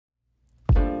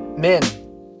Men,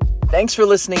 thanks for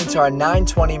listening to our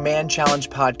 920 Man Challenge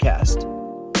podcast.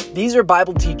 These are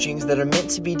Bible teachings that are meant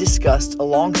to be discussed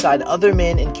alongside other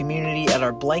men in community at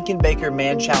our Blankenbaker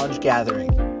Man Challenge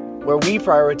gathering, where we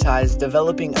prioritize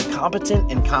developing a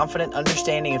competent and confident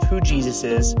understanding of who Jesus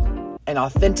is and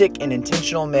authentic and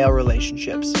intentional male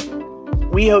relationships.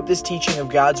 We hope this teaching of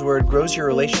God's Word grows your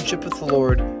relationship with the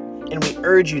Lord, and we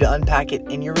urge you to unpack it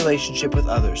in your relationship with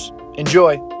others.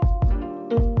 Enjoy!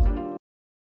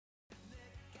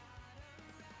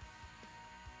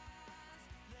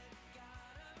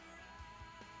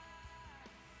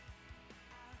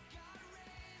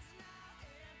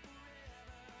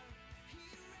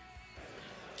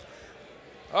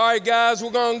 All right, guys,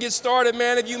 we're going to get started,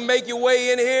 man. If you make your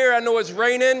way in here, I know it's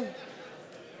raining.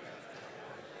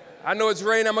 I'm going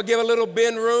to give a little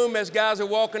bend room as guys are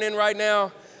walking in right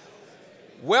now.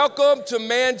 Welcome to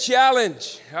Man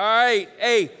Challenge. All right.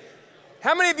 Hey,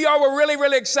 how many of y'all were really,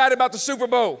 really excited about the Super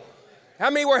Bowl? How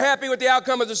many were happy with the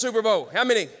outcome of the Super Bowl? How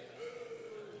many?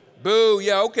 Boo.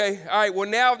 Yeah, okay. All right. Well,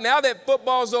 now that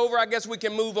football's over, I guess we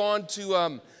can move on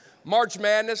to March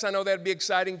Madness. I know that'd be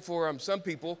exciting for some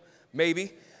people.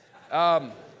 Maybe.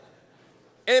 And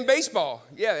baseball.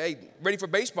 Yeah, hey, ready for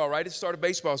baseball, right? It's the start of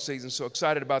baseball season, so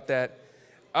excited about that.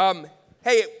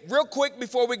 Hey, real quick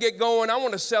before we get going, I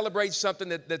want to celebrate something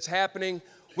that's happening.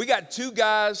 We got two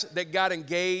guys that got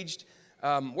engaged.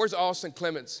 Where's Austin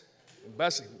Clements?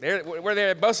 Bussy. We're there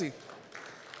at Bussy.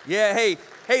 Yeah, hey,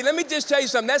 let me just tell you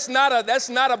something. That's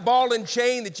not a ball and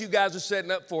chain that you guys are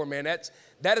setting up for, man.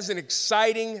 That is an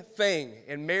exciting thing,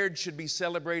 and marriage should be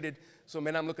celebrated. So,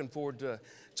 man, I'm looking forward to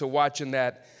watching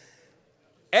that.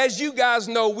 As you guys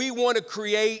know, we want to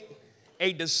create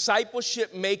a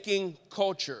discipleship-making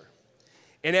culture.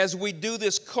 And as we do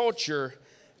this culture,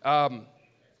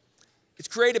 it's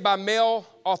created by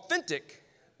authentic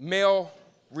male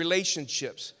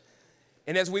relationships.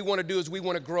 And as we want to do is we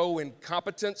want to grow in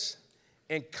competence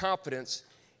and confidence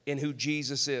in who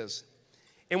Jesus is.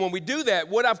 And when we do that,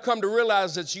 what I've come to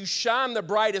realize is you shine the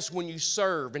brightest when you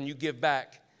serve and you give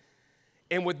back.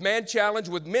 And with Man Challenge,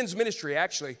 with men's ministry,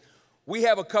 actually, we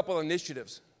have a couple of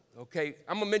initiatives, okay?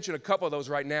 I'm going to mention a couple of those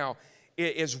right now.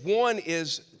 One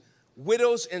is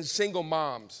widows and single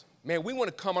moms. Man, we want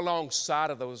to come alongside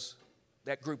of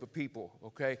that group of people,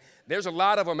 okay? There's a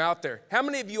lot of them out there. How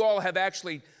many of you all have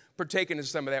actually partaken in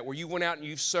some of that, where you went out and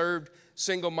you've served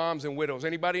single moms and widows?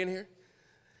 Anybody in here?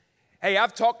 Hey,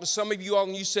 I've talked to some of you all,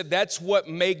 and you said that's what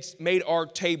made our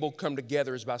table come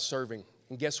together, is by serving.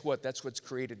 And guess what? That's what it's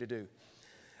created to do.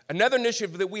 Another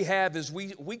initiative that we have is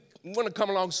we want to come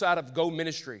alongside of Go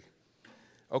Ministry.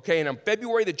 Okay, and on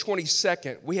February the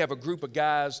 22nd, we have a group of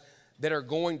guys that are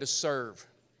going to serve.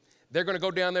 They're going to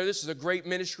go down there. This is a great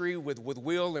ministry with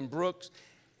Will and Brooks.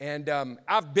 And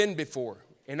I've been before,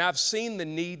 and I've seen the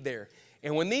need there.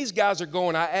 And when these guys are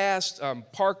going, I asked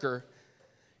Parker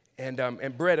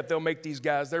and Brett if they'll make these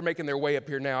guys. They're making their way up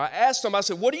here now. I asked them, I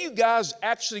said, what are you guys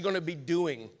actually going to be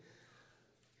doing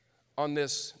on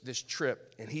this trip?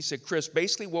 And he said, Chris,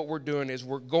 basically what we're doing is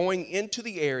we're going into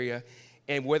the area,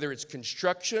 and whether it's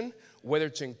construction, whether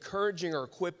it's encouraging or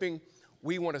equipping,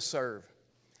 we want to serve.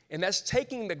 And that's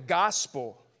taking the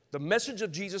gospel, the message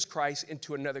of Jesus Christ,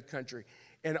 into another country.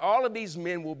 And all of these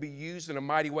men will be used in a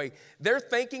mighty way. They're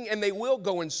thinking, and they will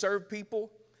go and serve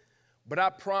people, but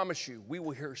I promise you, we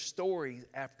will hear story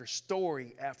after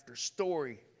story after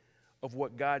story of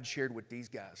what God shared with these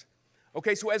guys.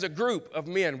 Okay, so as a group of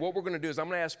men, what we're going to do is I'm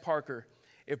going to ask Parker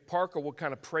if Parker will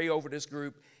kind of pray over this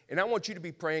group. And I want you to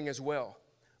be praying as well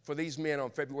for these men on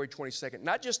February 22nd.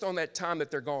 Not just on that time that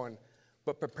they're gone,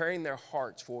 but preparing their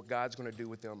hearts for what God's going to do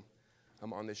with them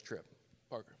on this trip.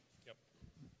 Parker. Yep.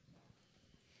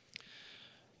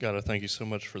 God, I thank you so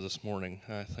much for this morning.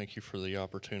 I thank you for the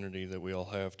opportunity that we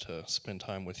all have to spend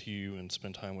time with you and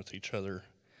spend time with each other,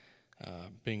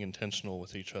 being intentional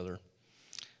with each other.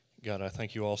 God, I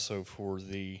thank you also for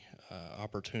the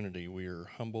opportunity. We are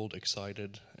humbled,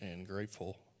 excited, and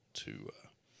grateful to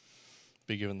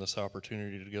be given this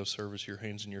opportunity to go serve as your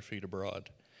hands and your feet abroad.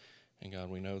 And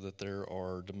God, we know that there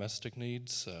are domestic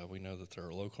needs. We know that there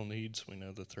are local needs. We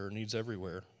know that there are needs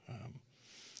everywhere.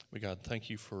 But God, thank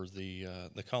you for the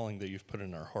calling that you've put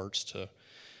in our hearts to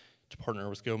partner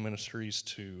with Go Ministries,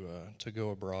 to go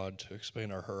abroad, to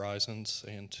expand our horizons,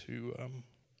 and to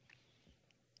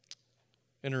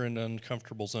enter into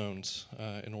uncomfortable zones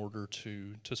in order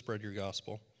to spread your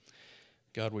gospel.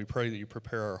 God, we pray that you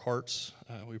prepare our hearts.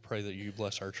 We pray that you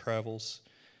bless our travels.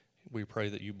 We pray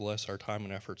that you bless our time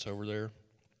and efforts over there.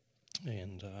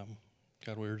 And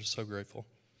God, we are just so grateful.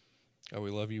 God,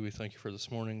 we love you. We thank you for this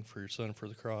morning, for your son, for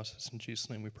the cross. It's in Jesus'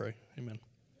 name we pray. Amen.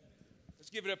 Let's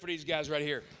give it up for these guys right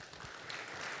here.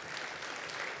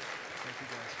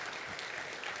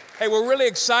 Hey, we're really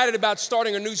excited about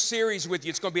starting a new series with you.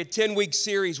 It's going to be a 10-week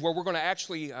series where we're going to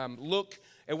actually look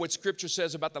at what Scripture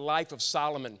says about the life of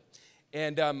Solomon.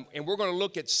 And we're going to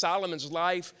look at Solomon's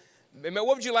life. What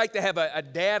would you like to have a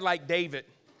dad like David?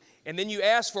 And then you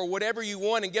ask for whatever you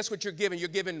want, and guess what you're given? You're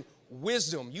given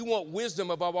wisdom. You want wisdom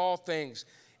above all things.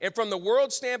 And from the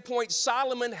world standpoint,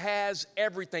 Solomon has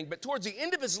everything. But towards the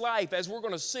end of his life, as we're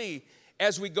going to see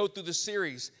as we go through the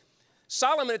series,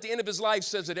 Solomon at the end of his life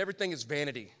says that everything is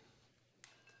vanity.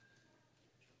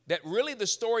 That really the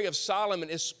story of Solomon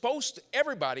is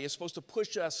everybody is supposed to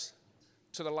push us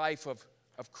to the life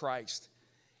of Christ.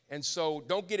 And so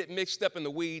don't get it mixed up in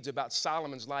the weeds about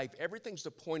Solomon's life. Everything's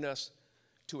to point us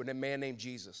to a man named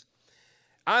Jesus.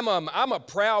 I'm a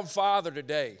proud father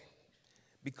today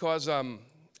because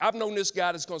I've known this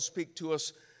guy that's going to speak to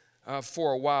us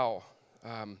for a while.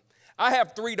 I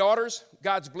have 3 daughters.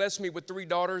 God's blessed me with 3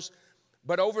 daughters.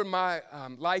 But over my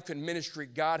life and ministry,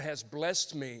 God has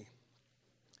blessed me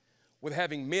with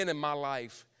having men in my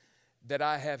life that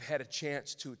I have had a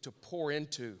chance to pour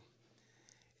into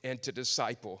and to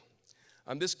disciple.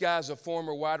 This guy's a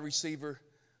former wide receiver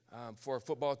for a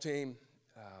football team.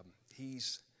 He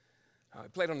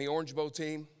played on the Orange Bowl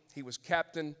team. He was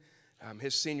captain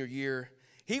his senior year.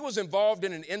 He was involved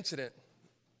in an incident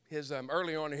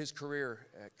early on in his career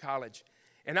at college.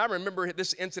 And I remember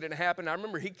this incident happened. I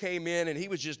remember he came in and he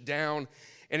was just down.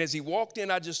 And as he walked in,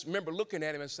 I just remember looking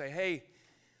at him and say, hey,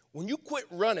 when you quit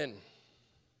running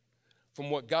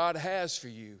from what God has for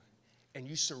you and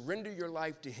you surrender your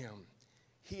life to him,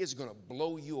 he is going to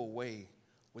blow you away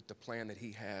with the plan that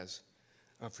he has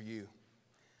for you.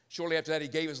 Shortly after that, he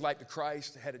gave his life to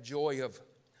Christ, had a joy of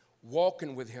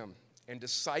walking with him and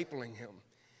discipling him.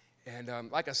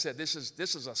 And like I said, this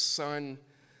is a son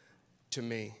to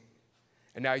me.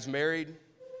 And now he's married,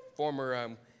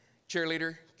 former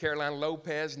cheerleader, Caroline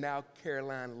Lopez, now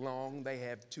Caroline Long. They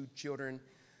have 2 children,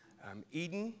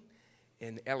 Eden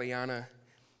and Eliana.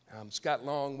 Scott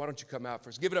Long, why don't you come out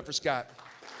first? Give it up for Scott.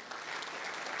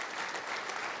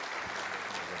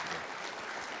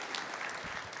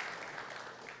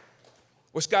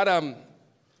 Well, Scott,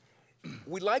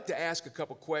 we'd like to ask a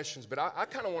couple questions, but I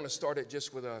kind of want to start it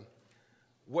just with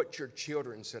what your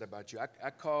children said about you. I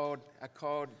called,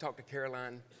 talked to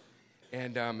Caroline,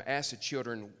 and asked the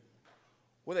children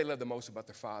what they love the most about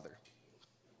their father.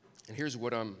 And here's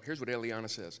what Eliana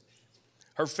says.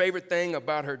 Her favorite thing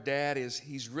about her dad is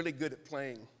he's really good at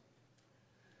playing.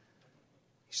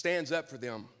 He stands up for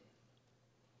them.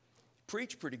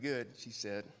 Preach pretty good, she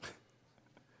said.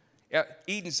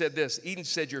 Eden said this. Eden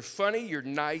said, you're funny, you're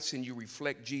nice, and you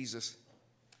reflect Jesus.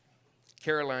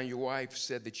 Caroline, your wife,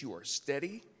 said that you are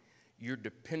steady, you're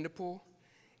dependable,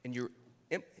 and you're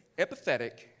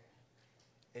empathetic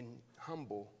and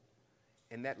humble,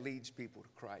 and that leads people to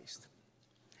Christ.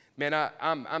 Man,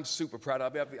 I'm super proud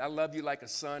of you. I love you like a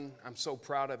son. I'm so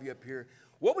proud of you up here.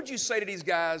 What would you say to these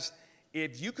guys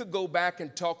if you could go back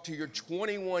and talk to your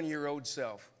 21-year-old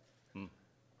self?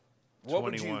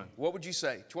 21. What would you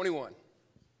say? 21.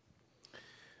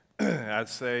 I'd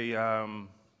say,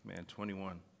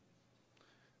 21.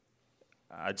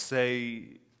 I'd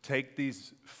say take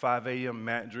these 5 a.m.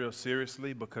 mat drills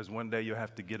seriously because one day you'll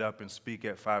have to get up and speak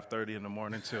at 5:30 in the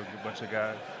morning to a bunch of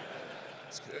guys.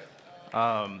 That's good.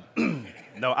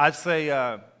 No, I'd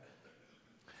say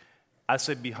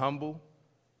be humble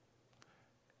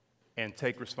and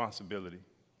take responsibility.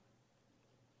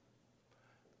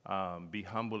 Be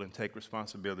humble and take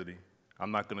responsibility.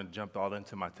 I'm not going to jump all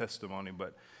into my testimony,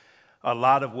 but a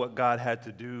lot of what God had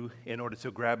to do in order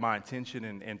to grab my attention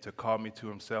and to call me to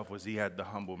himself was he had to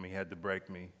humble me, he had to break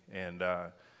me. And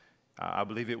I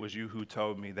believe it was you who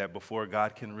told me that before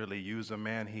God can really use a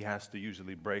man, he has to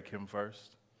usually break him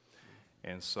first.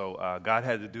 And so God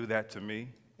had to do that to me.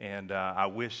 And I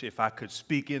wish if I could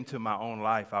speak into my own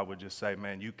life, I would just say,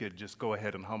 man, you could just go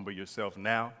ahead and humble yourself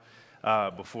now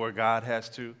before God has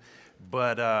to.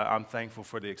 But I'm thankful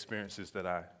for the experiences that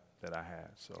I had.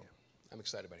 So yeah, I'm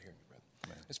excited about hearing you, brother.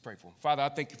 Man. Let's pray for him. Father, I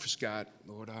thank you for Scott.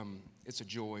 Lord, it's a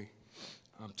joy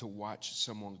to watch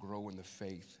someone grow in the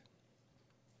faith.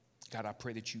 God, I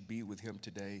pray that you be with him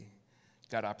today.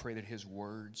 God, I pray that his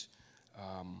words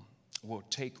will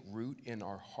take root in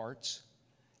our hearts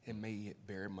and may it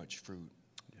bear much fruit.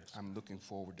 Yes. I'm looking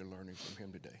forward to learning from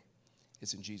him today.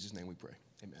 It's in Jesus' name we pray.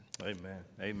 Amen. Amen.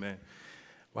 Amen.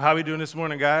 Well, how are we doing this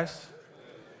morning, guys?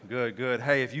 Good, good.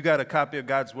 Hey, if you got a copy of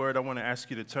God's Word, I want to ask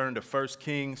you to turn to 1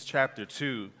 Kings chapter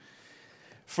 2.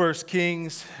 1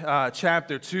 Kings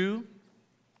chapter 2.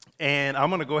 And I'm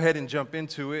going to go ahead and jump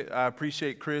into it. I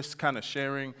appreciate Chris kind of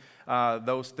sharing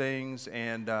those things.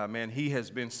 And man, he has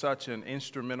been such an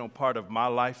instrumental part of my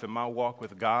life and my walk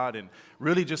with God, and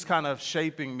really just kind of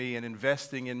shaping me and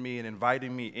investing in me and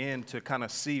inviting me in to kind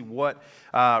of see what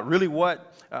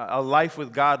a life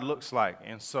with God looks like.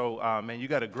 And so, man, you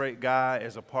got a great guy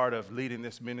as a part of leading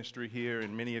this ministry here,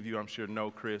 and many of you, I'm sure,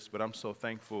 know Chris, but I'm so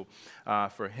thankful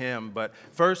for him. But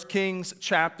 1 Kings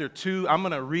chapter 2, I'm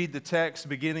going to read the text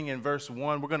beginning in verse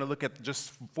 1. We're going to look at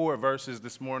just 4 verses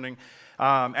this morning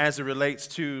as it relates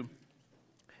to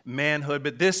manhood.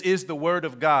 But this is the word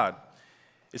of God.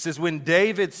 It says, when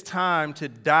David's time to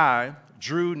die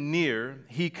drew near,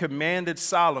 he commanded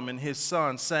Solomon, his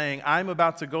son, saying, I'm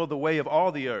about to go the way of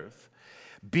all the earth.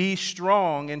 Be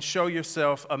strong and show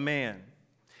yourself a man,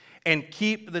 and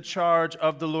keep the charge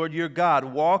of the Lord your God,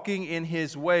 walking in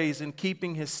his ways and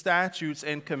keeping his statutes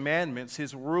and commandments,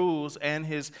 his rules and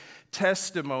his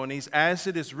testimonies, as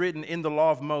it is written in the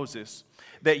law of Moses,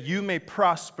 that you may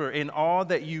prosper in all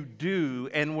that you do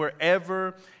and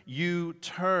wherever you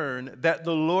turn, that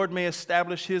the Lord may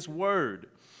establish his word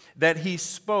that he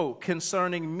spoke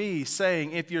concerning me,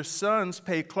 saying, if your sons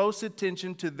pay close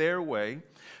attention to their way,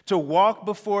 to walk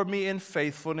before me in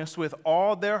faithfulness with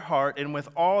all their heart and with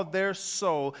all their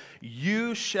soul,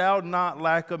 you shall not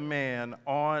lack a man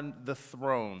on the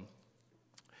throne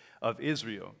of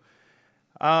Israel.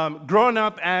 Growing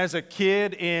up as a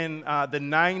kid in the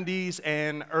 90s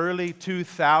and early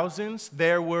 2000s,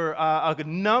 there were a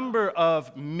number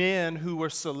of men who were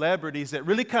celebrities that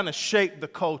really kind of shaped the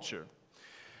culture.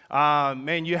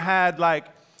 Man, you had like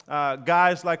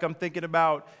guys like I'm thinking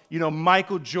about,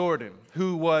 Michael Jordan,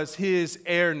 who was his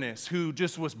airness, who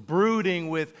just was brooding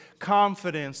with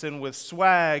confidence and with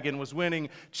swag and was winning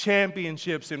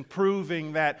championships and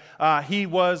proving that he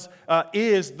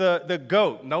is the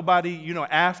GOAT. Nobody,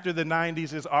 after the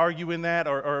 90s is arguing that,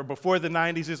 or before the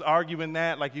 90s is arguing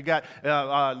that. Like you got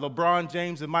LeBron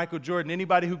James and Michael Jordan.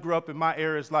 Anybody who grew up in my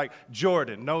era is like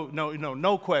Jordan.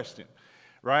 No question,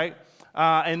 right?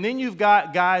 And then you've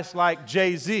got guys like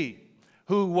Jay-Z,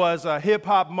 who was a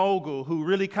hip-hop mogul, who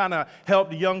really kind of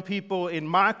helped young people, in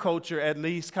my culture at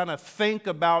least, kind of think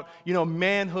about,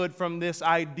 manhood from this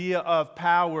idea of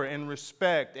power and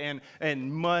respect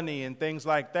and money and things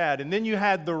like that. And then you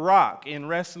had The Rock in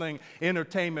wrestling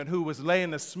entertainment, who was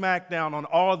laying the smackdown on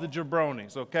all the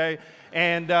jabronis, okay?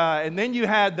 And then you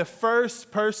had the first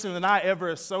person that I ever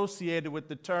associated with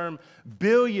the term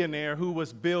billionaire, who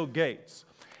was Bill Gates.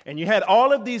 And you had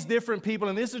all of these different people,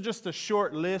 and this is just a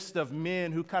short list of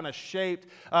men who kind of shaped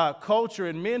culture,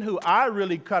 and men who I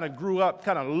really kind of grew up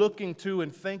kind of looking to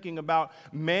and thinking about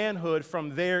manhood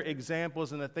from their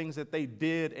examples and the things that they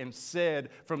did and said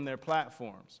from their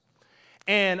platforms.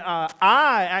 And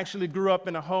I actually grew up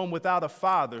in a home without a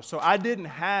father, so I didn't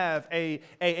have a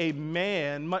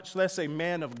man, much less a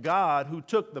man of God, who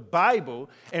took the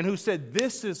Bible and who said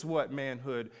this is what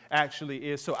manhood actually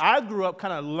is. So I grew up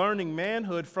kind of learning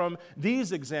manhood from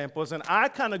these examples, and I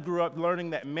kind of grew up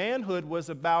learning that manhood was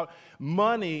about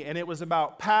money, and it was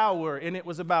about power, and it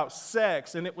was about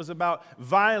sex, and it was about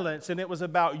violence, and it was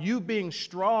about you being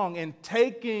strong and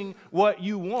taking what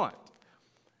you want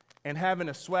and having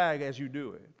a swag as you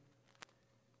do it.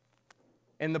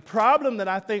 And the problem that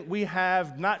I think we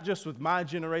have, not just with my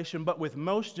generation, but with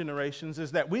most generations,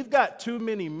 is that we've got too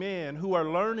many men who are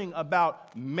learning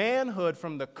about manhood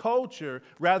from the culture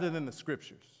rather than the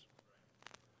scriptures.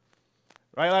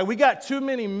 Right? Like we got too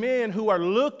many men who are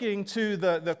looking to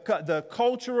the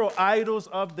cultural idols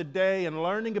of the day and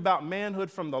learning about manhood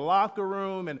from the locker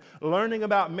room and learning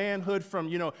about manhood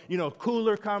from,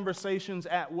 cooler conversations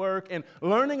at work and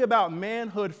learning about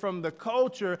manhood from the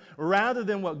culture rather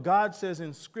than what God says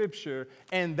in Scripture.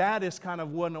 And that is kind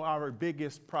of one of our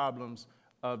biggest problems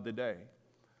of the day.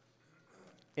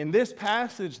 In this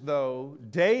passage, though,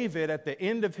 David, at the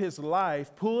end of his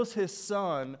life, pulls his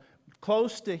son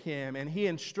close to him, and he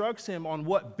instructs him on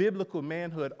what biblical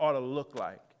manhood ought to look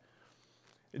like.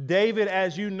 David,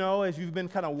 as you know, as you've been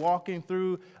kind of walking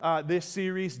through this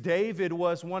series, David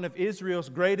was one of Israel's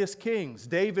greatest kings.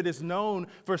 David is known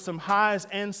for some highs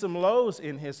and some lows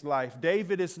in his life.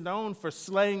 David is known for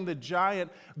slaying the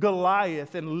giant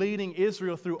Goliath and leading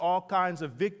Israel through all kinds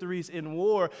of victories in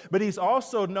war, but he's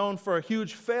also known for a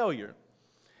huge failure.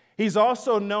 He's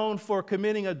also known for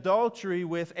committing adultery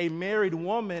with a married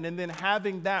woman and then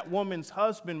having that woman's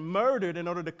husband murdered in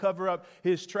order to cover up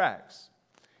his tracks.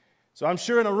 So I'm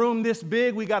sure in a room this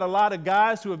big, we got a lot of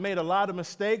guys who have made a lot of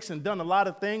mistakes and done a lot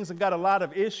of things and got a lot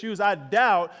of issues. I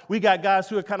doubt we got guys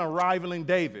who are kind of rivaling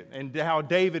David and how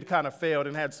David kind of failed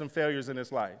and had some failures in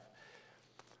his life.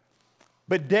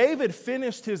 But David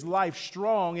finished his life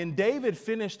strong, and David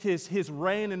finished his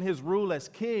reign and his rule as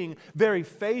king very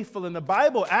faithful. And the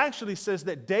Bible actually says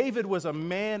that David was a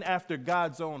man after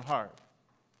God's own heart.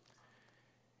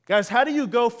 Guys, how do you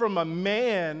go from a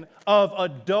man of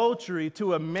adultery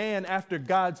to a man after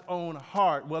God's own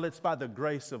heart? Well, it's by the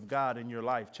grace of God in your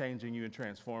life, changing you and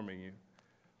transforming you.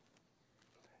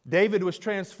 David was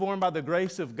transformed by the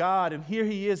grace of God, and here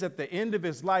he is at the end of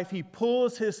his life. He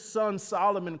pulls his son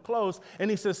Solomon close,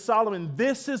 and he says, Solomon,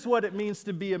 this is what it means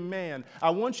to be a man. I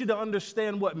want you to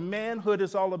understand what manhood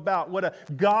is all about, what a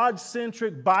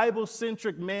God-centric,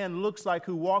 Bible-centric man looks like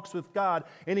who walks with God.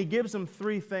 And he gives him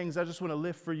three things I just want to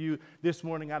lift for you this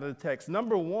morning out of the text.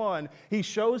 Number one, he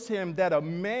shows him that a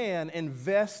man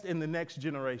invests in the next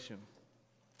generation.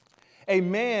 A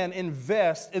man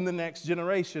invests in the next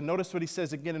generation. Notice what he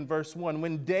says again in verse 1.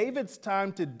 When David's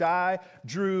time to die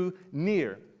drew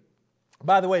near.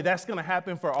 By the way, that's going to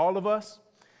happen for all of us.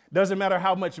 Doesn't matter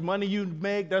how much money you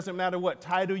make. Doesn't matter what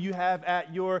title you have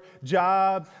at your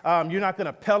job. You're not going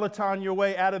to Peloton your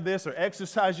way out of this or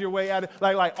exercise your way out of it.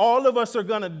 Like all of us are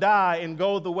going to die and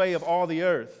go the way of all the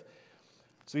earth.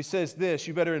 So he says this,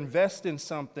 you better invest in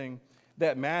something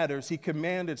that matters. He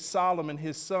commanded Solomon,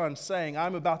 his son, saying,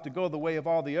 I'm about to go the way of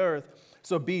all the earth,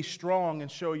 so be strong and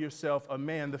show yourself a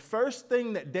man. The first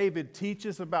thing that David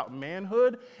teaches about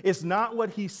manhood is not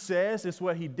what he says, it's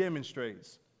what he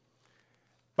demonstrates.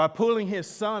 By pulling his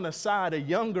son aside, a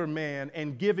younger man,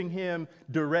 and giving him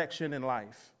direction in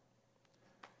life.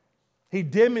 He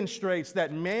demonstrates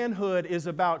that manhood is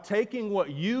about taking what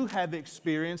you have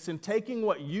experienced and taking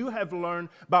what you have learned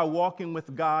by walking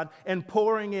with God and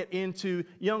pouring it into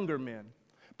younger men,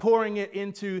 pouring it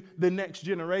into the next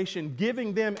generation,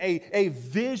 giving them a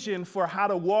vision for how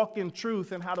to walk in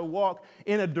truth and how to walk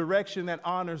in a direction that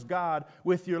honors God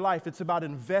with your life. It's about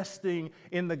investing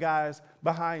in the guys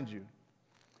behind you.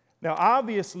 Now,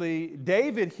 obviously,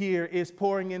 David here is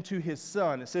pouring into his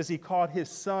son. It says he called his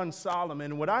son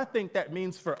Solomon. What I think that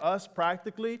means for us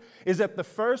practically is that the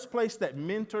first place that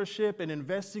mentorship and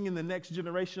investing in the next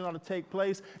generation ought to take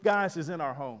place, guys, is in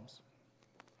our homes.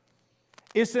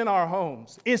 It's in our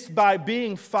homes. It's by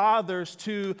being fathers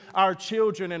to our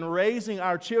children and raising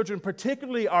our children,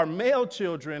 particularly our male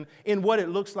children, in what it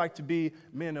looks like to be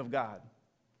men of God.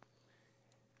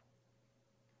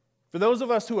 For those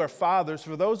of us who are fathers,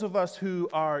 for those of us who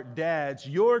are dads,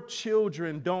 your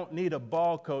children don't need a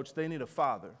ball coach, they need a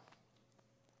father.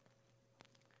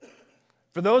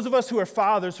 For those of us who are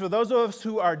fathers, for those of us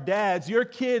who are dads, your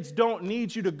kids don't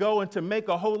need you to go and to make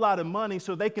a whole lot of money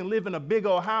so they can live in a big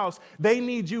old house. They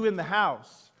need you in the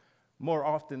house more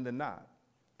often than not.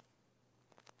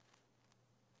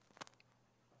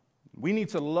 We need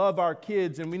to love our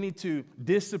kids, and we need to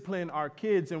discipline our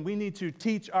kids, and we need to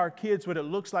teach our kids what it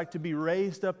looks like to be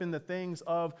raised up in the things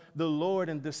of the Lord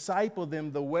and disciple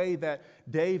them the way that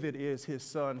David is his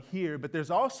son here. But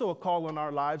there's also a call on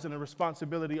our lives and a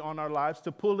responsibility on our lives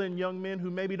to pull in young men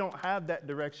who maybe don't have that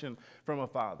direction from a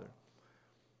father.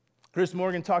 Chris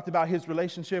Morgan talked about his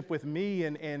relationship with me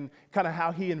and kind of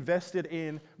how he invested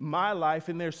in my life.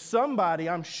 And there's somebody,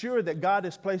 I'm sure, that God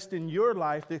has placed in your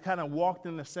life that kind of walked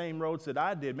in the same roads that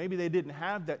I did. Maybe they didn't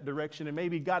have that direction, and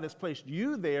maybe God has placed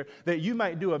you there that you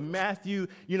might do a Matthew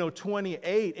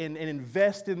 28 and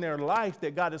invest in their life,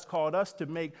 that God has called us to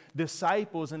make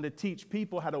disciples and to teach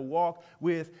people how to walk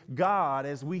with God.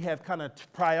 As we have kind of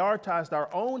prioritized our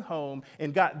own home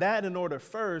and got that in order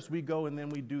first, we go and then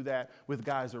we do that with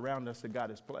guys around us that God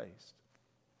has placed.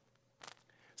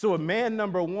 So a man,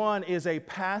 number one, is a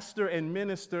pastor and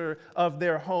minister of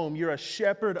their home. You're a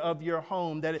shepherd of your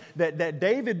home. That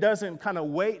David doesn't kind of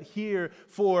wait here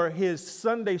for his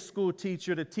Sunday school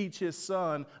teacher to teach his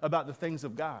son about the things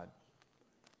of God.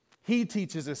 He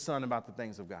teaches his son about the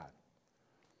things of God.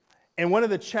 And one of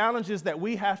the challenges that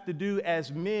we have to do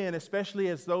as men, especially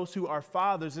as those who are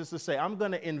fathers, is to say, I'm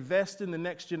going to invest in the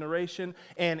next generation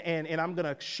and I'm going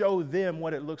to show them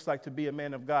what it looks like to be a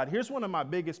man of God. Here's one of my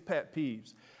biggest pet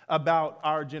peeves about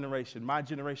our generation, my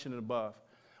generation and above.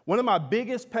 One of my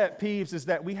biggest pet peeves is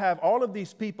that we have all of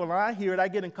these people, and I hear it, I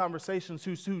get in conversations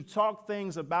who talk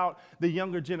things about the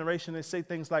younger generation. They say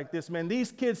things like this, man,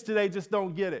 these kids today just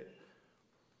don't get it.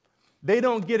 They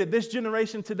don't get it. This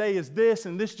generation today is this,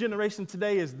 and this generation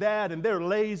today is that, and they're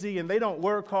lazy, and they don't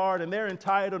work hard, and they're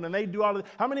entitled, and they do all of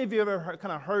this. How many of you ever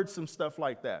kind of heard some stuff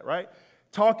like that, right?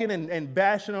 Talking and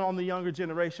bashing on the younger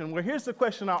generation. Well, here's the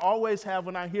question I always have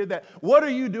when I hear that. What are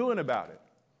you doing about it?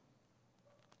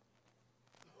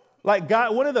 Like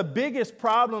God, one of the biggest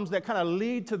problems that kind of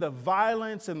lead to the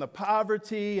violence and the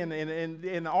poverty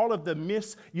and all of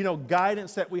the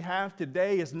guidance that we have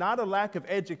today is not a lack of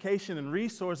education and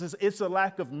resources. It's a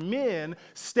lack of men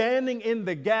standing in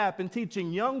the gap and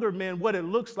teaching younger men what it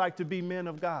looks like to be men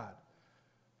of God.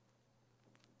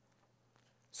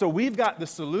 So we've got the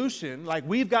solution, like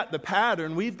we've got the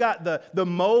pattern, we've got the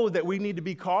mode that we need to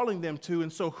be calling them to.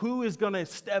 And so who is going to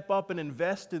step up and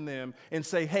invest in them and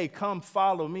say, hey, come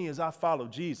follow me as I follow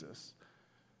Jesus?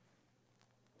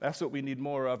 That's what we need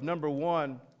more of. Number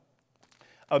one,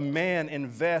 a man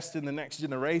invests in the next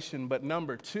generation. But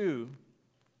number two,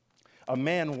 a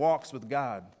man walks with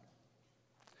God.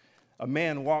 A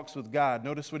man walks with God.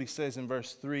 Notice what he says in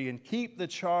verse 3, and keep the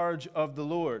charge of the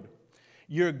Lord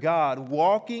your God,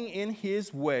 walking in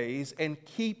his ways and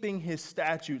keeping his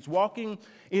statutes. Walking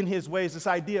in his ways, this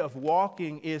idea of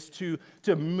walking is to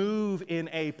move in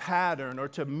a pattern or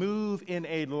to move in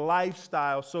a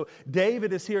lifestyle. So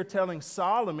David is here telling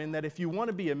Solomon that if you want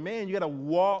to be a man, you got to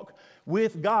walk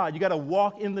with God. You got to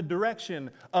walk in the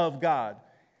direction of God.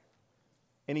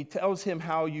 And he tells him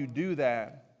how you do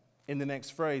that in the next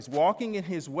phrase. Walking in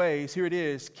his ways, here it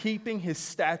is, keeping his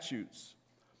statutes,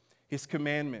 his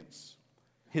commandments,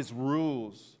 his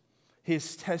rules,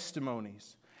 his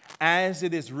testimonies, as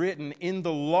it is written in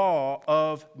the law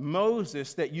of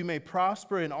Moses, that you may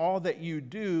prosper in all that you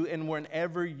do and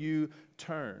whenever you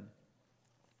turn.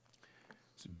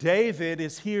 So David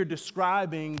is here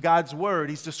describing God's word.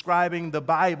 He's describing the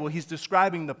Bible. He's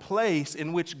describing the place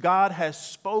in which God has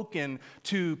spoken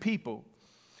to people.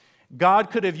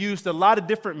 God could have used a lot of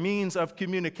different means of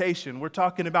communication. We're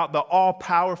talking about the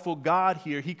all-powerful God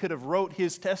here. He could have wrote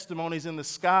his testimonies in the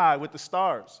sky with the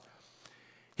stars.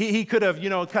 He could have,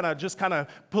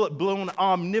 blown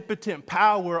omnipotent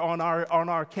power on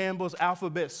our Campbell's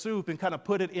alphabet soup and kind of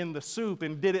put it in the soup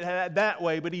and did it that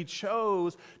way. But he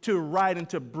chose to write and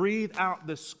to breathe out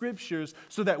the scriptures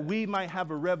so that we might have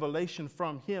a revelation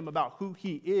from him about who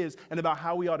he is and about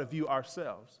how we ought to view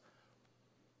ourselves.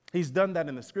 He's done that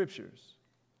in the scriptures.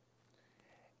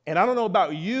 And I don't know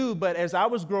about you, but as I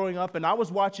was growing up and I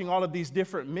was watching all of these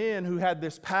different men who had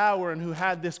this power and who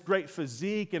had this great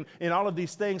physique and all of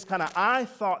these things, I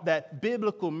thought that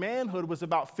biblical manhood was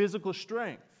about physical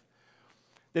strength.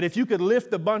 That if you could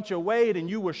lift a bunch of weight and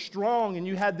you were strong and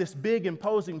you had this big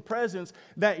imposing presence,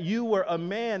 that you were a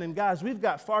man. And guys, we've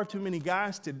got far too many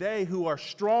guys today who are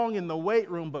strong in the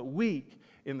weight room but weak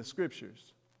in the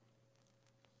scriptures.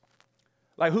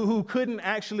 Like who couldn't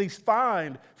actually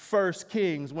find 1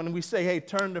 Kings when we say, hey,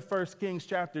 turn to 1 Kings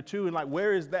chapter 2, and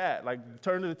where is that?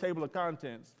 Turn to the table of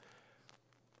contents.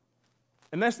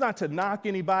 And that's not to knock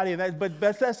anybody, but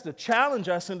that's to challenge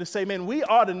us and to say, man, we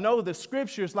ought to know the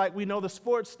scriptures like we know the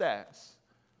sports stats.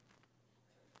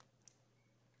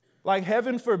 Like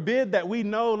heaven forbid that we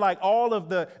know all of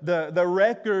the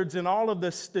records and all of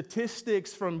the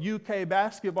statistics from UK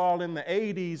basketball in the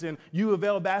 80s and U of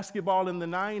L basketball in the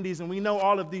 90s, and we know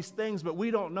all of these things, but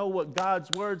we don't know what God's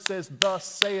word says, thus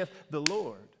saith the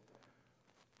Lord,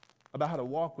 about how to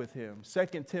walk with him.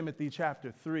 2 Timothy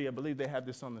chapter 3, I believe they have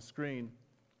this on the screen.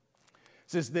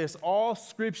 It says this, all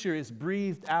scripture is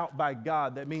breathed out by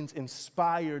God. That means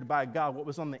inspired by God. What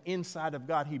was on the inside of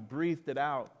God, he breathed it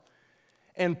out.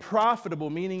 And profitable,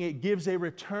 meaning it gives a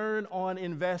return on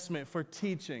investment for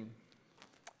teaching,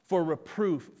 for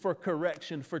reproof, for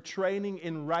correction, for training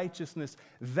in righteousness,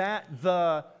 that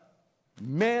the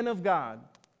man of God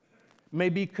may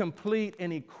be complete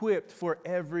and equipped for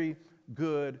every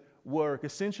good work.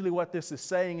 Essentially what this is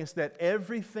saying is that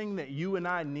everything that you and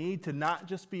I need to not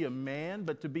just be a man,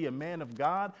 but to be a man of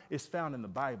God is found in the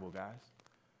Bible, guys.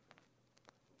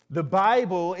 The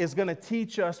Bible is going to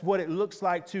teach us what it looks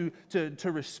like to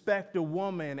respect a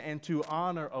woman and to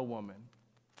honor a woman.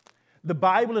 The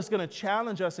Bible is going to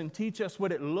challenge us and teach us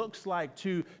what it looks like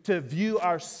to view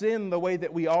our sin the way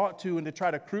that we ought to and to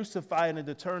try to crucify it and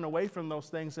to turn away from those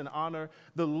things and honor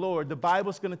the Lord. The Bible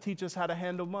is going to teach us how to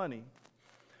handle money.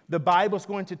 The Bible is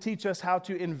going to teach us how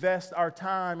to invest our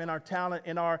time and our talent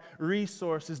and our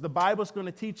resources. The Bible is going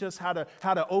to teach us how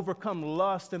to overcome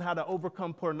lust and how to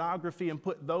overcome pornography and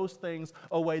put those things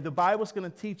away. The Bible is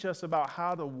going to teach us about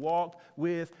how to walk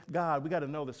with God. We got to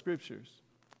know the scriptures.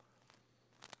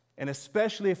 And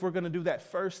especially if we're going to do that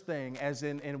first thing, as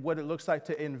in what it looks like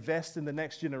to invest in the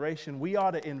next generation, we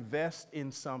ought to invest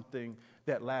in something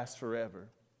that lasts forever.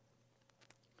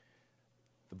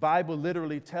 The Bible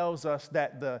literally tells us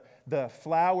that the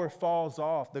flower falls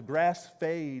off, the grass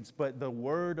fades, but the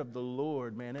word of the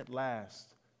Lord, man, it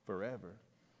lasts forever.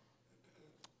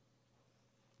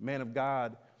 Man of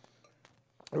God,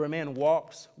 or a man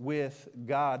walks with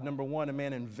God, number one, a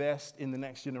man invests in the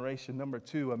next generation. Number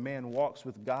two, a man walks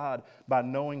with God by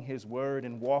knowing his word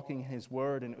and walking his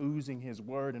word and oozing his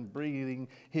word and breathing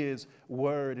his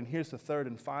word. And here's the third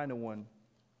and final one.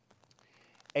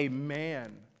 A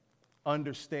man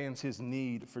understands his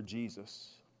need for Jesus.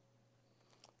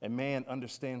 A man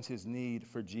understands his need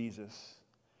for Jesus.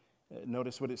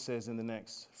 Notice what it says in the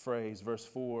next phrase, verse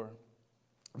 4.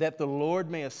 That the Lord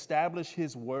may establish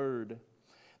his word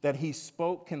that he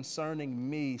spoke concerning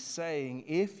me, saying,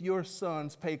 if your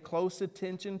sons pay close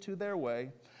attention to their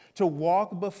way, to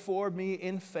walk before me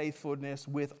in faithfulness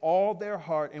with all their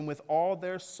heart and with all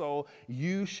their soul,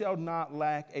 you shall not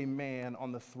lack a man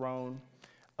on the throne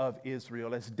of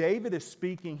Israel. As David is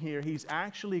speaking here, he's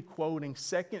actually quoting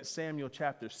 2 Samuel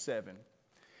chapter 7.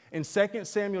 In 2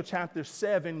 Samuel chapter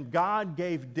 7, God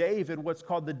gave David what's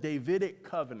called the Davidic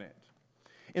covenant.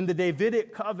 In the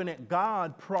Davidic covenant,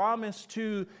 God promised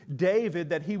to David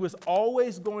that he was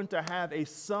always going to have a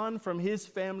son from his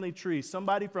family tree.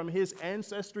 Somebody from his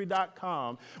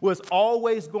Ancestry.com was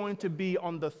always going to be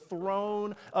on the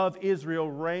throne of Israel,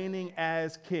 reigning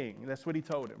as king. That's what he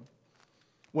told him.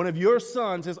 One of your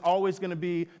sons is always going to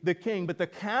be the king. But the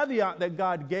caveat that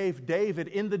God gave David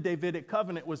in the Davidic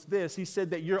covenant was this. He said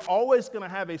that you're always going to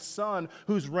have a son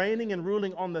who's reigning and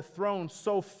ruling on the throne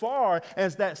so far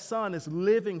as that son is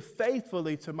living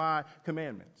faithfully to my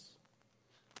commandments.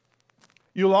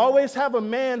 You'll always have a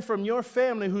man from your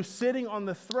family who's sitting on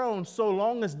the throne so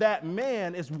long as that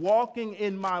man is walking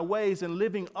in my ways and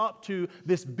living up to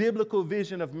this biblical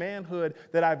vision of manhood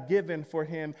that I've given for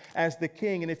him as the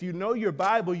king. And if you know your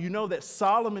Bible, you know that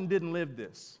Solomon didn't live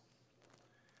this.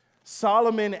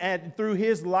 Solomon, through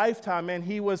his lifetime, man,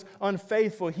 he was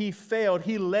unfaithful. He failed.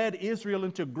 He led Israel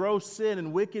into gross sin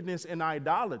and wickedness and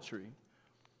idolatry.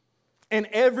 And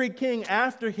every king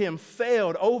after him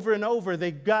failed over and over.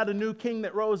 They got a new king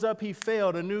that rose up, he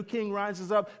failed. A new king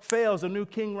rises up, fails. A new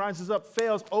king rises up,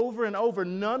 fails. Over and over,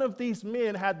 none of these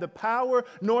men had the power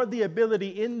nor the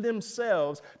ability in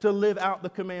themselves to live out the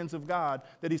commands of God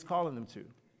that he's calling them to. And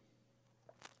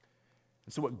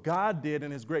so what God did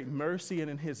in his great mercy and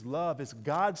in his love is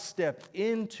God stepped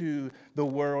into the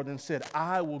world and said,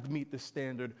 I will meet the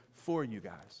standard for you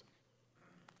guys.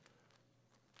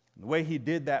 The way he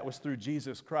did that was through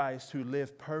Jesus Christ, who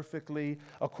lived perfectly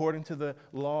according to the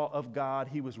law of God.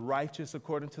 He was righteous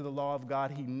according to the law of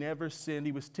God. He never sinned.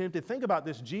 He was tempted. Think about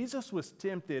this. Jesus was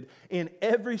tempted in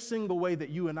every single way that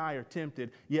you and I are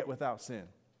tempted, yet without sin.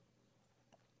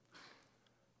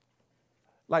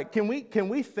 Like, can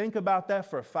we think about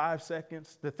that for 5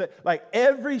 seconds? Like,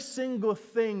 every single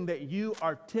thing that you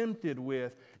are tempted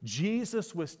with,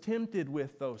 Jesus was tempted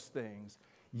with those things,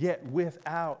 yet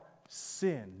without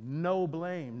sin, no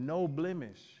blame, no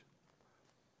blemish.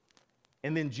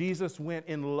 And then Jesus went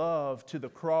in love to the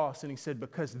cross and he said,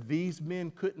 because these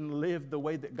men couldn't live the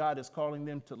way that God is calling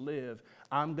them to live,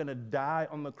 I'm going to die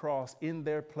on the cross in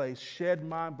their place, shed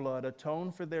my blood,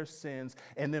 atone for their sins,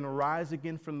 and then rise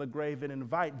again from the grave and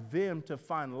invite them to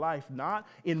find life, not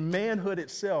in manhood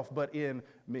itself, but in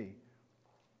me.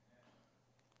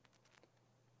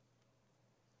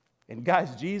 And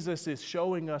guys, Jesus is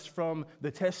showing us from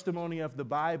the testimony of the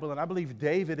Bible, and I believe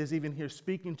David is even here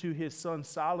speaking to his son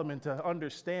Solomon to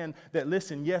understand that,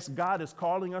 listen, yes, God is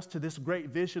calling us to this great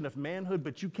vision of manhood,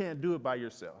 but you can't do it by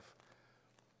yourself.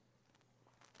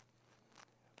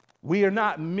 We are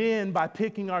not men by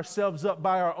picking ourselves up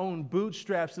by our own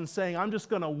bootstraps and saying, I'm just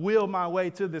going to will my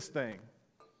way to this thing.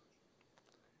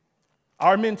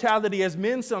 Our mentality as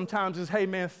men sometimes is, hey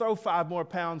man, throw 5 more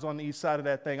pounds on the east side of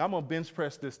that thing. I'm going to bench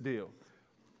press this deal.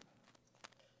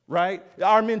 Right?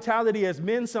 Our mentality as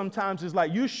men sometimes is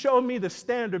like, you show me the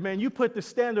standard, man. You put the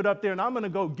standard up there and I'm going to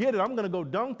go get it. I'm going to go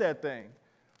dunk that thing.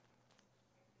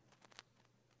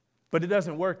 But it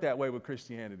doesn't work that way with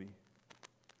Christianity.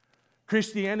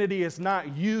 Christianity is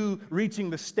not you reaching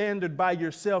the standard by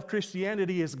yourself.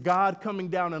 Christianity is God coming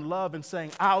down in love and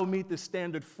saying, I'll meet the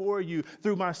standard for you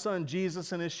through my son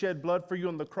Jesus and his shed blood for you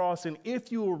on the cross. And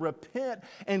if you will repent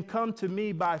and come to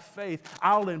me by faith,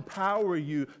 I'll empower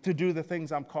you to do the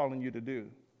things I'm calling you to do.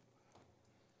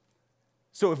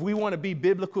 So if we want to be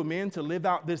biblical men to live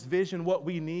out this vision, what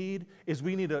we need is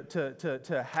we need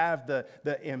to have the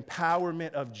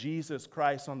empowerment of Jesus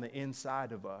Christ on the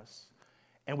inside of us.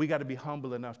 And we got to be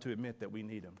humble enough to admit that we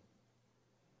need him.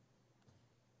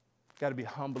 Got to be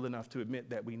humble enough to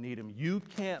admit that we need him. You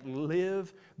can't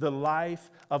live the life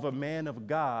of a man of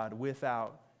God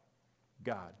without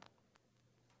God.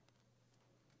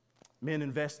 Men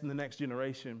invest in the next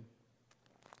generation.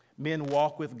 Men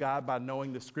walk with God by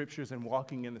knowing the Scriptures and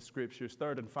walking in the Scriptures.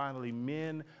 Third and finally,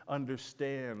 men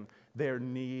understand their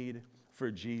need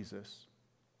for Jesus.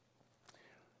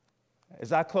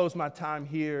 As I close my time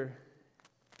here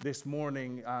this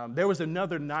morning, there was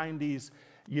another 90s,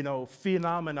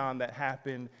 phenomenon that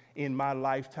happened in my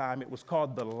lifetime. It was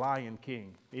called The Lion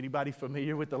King. Anybody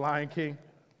familiar with The Lion King?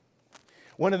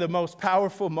 One of the most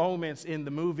powerful moments in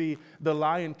the movie The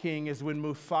Lion King is when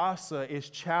Mufasa is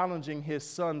challenging his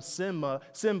son Simba,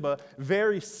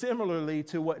 very similarly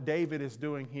to what David is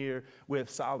doing here with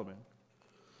Solomon.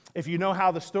 If you know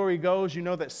how the story goes, you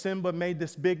know that Simba made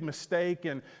this big mistake,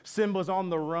 and Simba's on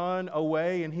the run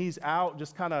away, and he's out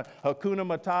just kind of Hakuna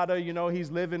Matata, he's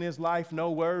living his life,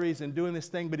 no worries, and doing this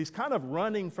thing, but he's kind of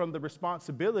running from the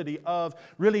responsibility of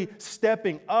really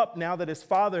stepping up now that his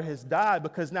father has died,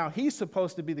 because now he's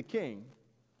supposed to be the king.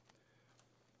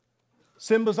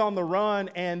 Simba's on the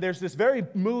run, and there's this very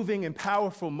moving and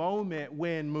powerful moment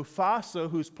when Mufasa,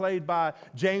 who's played by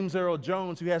James Earl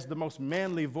Jones, who has the most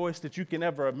manly voice that you can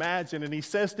ever imagine, and he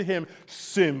says to him,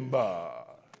 Simba.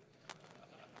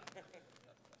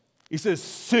 He says,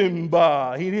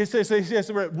 Simba. He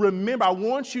says, remember, I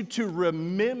want you to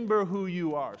remember who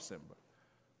you are, Simba.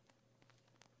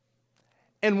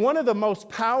 And one of the most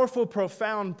powerful,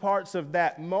 profound parts of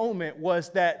that moment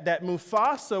was that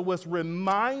Mufasa was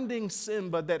reminding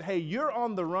Simba that, hey, you're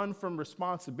on the run from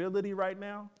responsibility right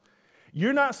now.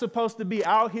 You're not supposed to be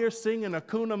out here singing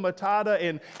Hakuna Matata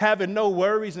and having no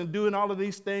worries and doing all of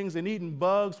these things and eating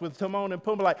bugs with Timon and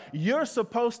Pumbaa. You're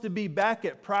supposed to be back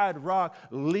at Pride Rock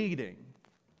leading.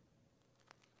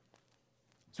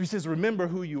 So he says, remember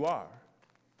who you are.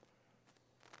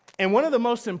 And one of the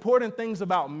most important things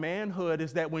about manhood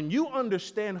is that when you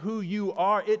understand who you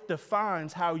are, it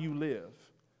defines how you live.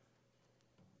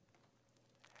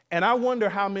 And I wonder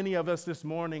how many of us this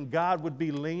morning, God would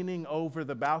be leaning over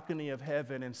the balcony of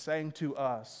heaven and saying to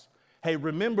us, hey,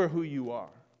 remember who you are.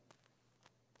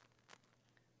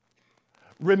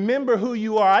 Remember who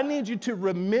you are. I need you to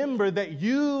remember that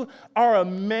you are a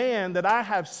man that I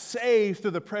have saved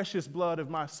through the precious blood of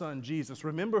my son, Jesus.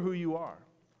 Remember who you are.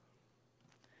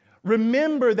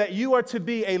 Remember that you are to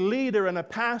be a leader and a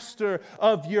pastor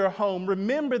of your home.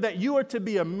 Remember that you are to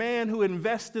be a man who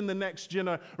invests in the next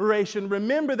generation.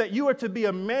 Remember that you are to be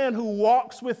a man who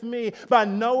walks with me by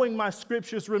knowing my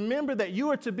scriptures. Remember that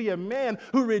you are to be a man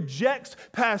who rejects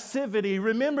passivity.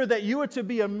 Remember that you are to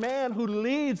be a man who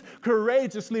leads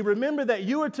courageously. Remember that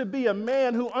you are to be a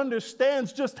man who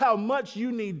understands just how much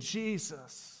you need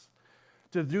Jesus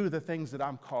to do the things that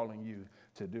I'm calling you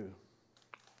to do.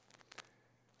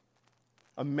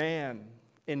 A man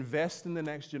invests in the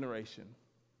next generation.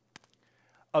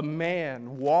 A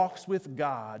man walks with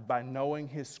God by knowing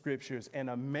his scriptures, and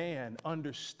a man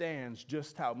understands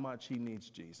just how much he needs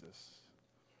Jesus.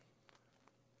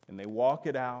 And they walk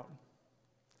it out,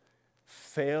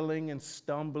 failing and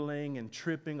stumbling and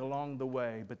tripping along the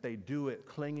way, but they do it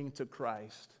clinging to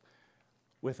Christ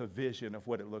with a vision of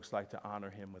what it looks like to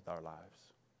honor him with our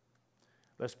lives.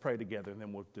 Let's pray together, and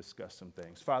then we'll discuss some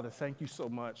things. Father, thank you so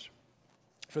much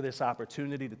for this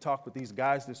opportunity to talk with these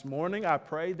guys this morning. I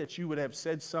pray that you would have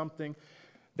said something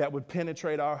that would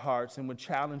penetrate our hearts and would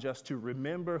challenge us to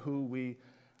remember who we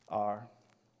are.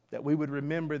 That we would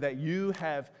remember that you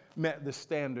have met the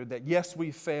standard, that yes, we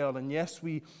fail, and yes,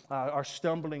 we are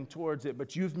stumbling towards it,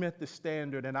 but you've met the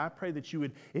standard. And I pray that you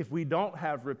would, if we don't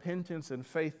have repentance and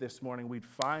faith this morning, we'd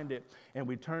find it and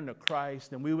we'd turn to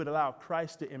Christ, and we would allow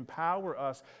Christ to empower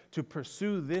us to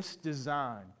pursue this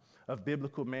design of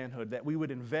biblical manhood, that we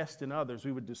would invest in others,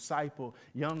 we would disciple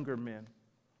younger men,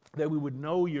 that we would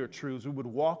know your truths, we would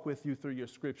walk with you through your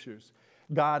scriptures,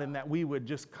 God, and that we would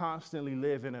just constantly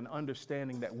live in an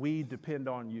understanding that we depend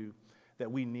on you, that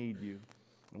we need you.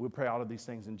 And we pray all of these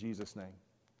things in Jesus' name.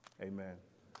 Amen.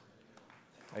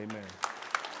 Amen.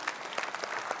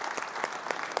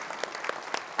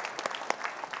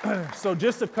 So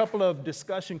just a couple of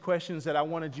discussion questions that I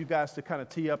wanted you guys to kind of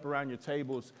tee up around your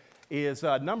tables is,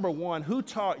 number one, who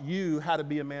taught you how to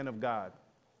be a man of God?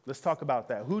 Let's talk about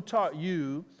that. Who taught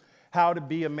you how to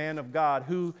be a man of God?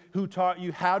 Who taught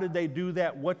you? How did they do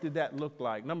that? What did that look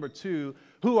like? Number two,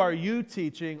 who are you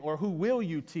teaching, or who will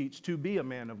you teach to be a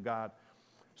man of God?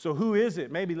 So who is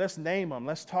it? Maybe let's name them.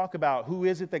 Let's talk about who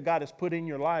is it that God has put in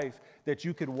your life that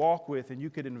you could walk with and you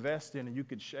could invest in and you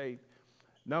could shape.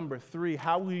 Number three,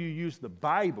 how will you use the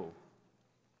Bible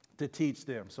to teach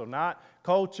them? So not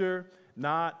culture,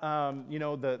 not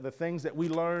the things that we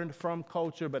learned from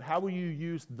culture, but how will you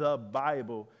use the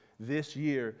Bible this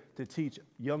year to teach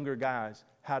younger guys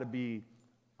how to be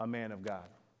a man of God?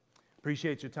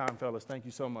 Appreciate your time, fellas. Thank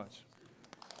you so much.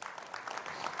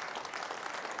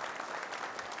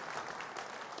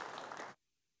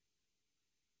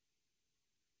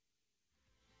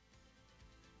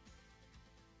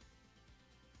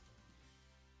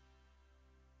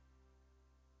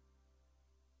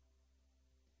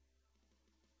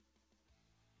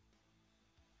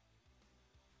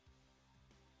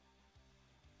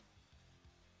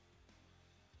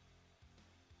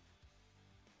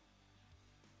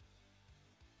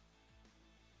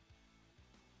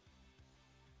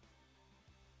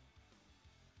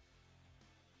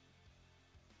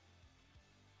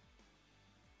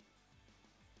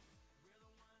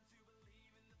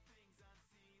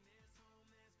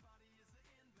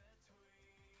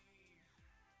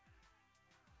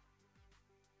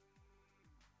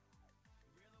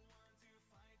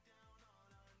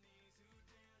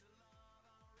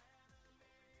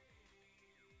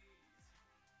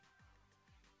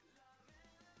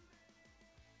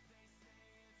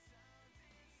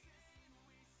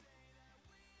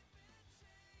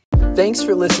 Thanks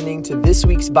for listening to this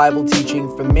week's Bible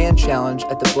teaching from Man Challenge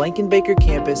at the Blankenbaker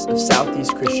campus of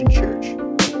Southeast Christian Church.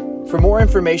 For more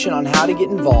information on how to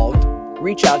get involved,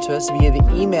 reach out to us via the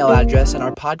email address in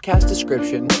our podcast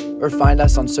description or find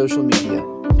us on social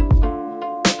media.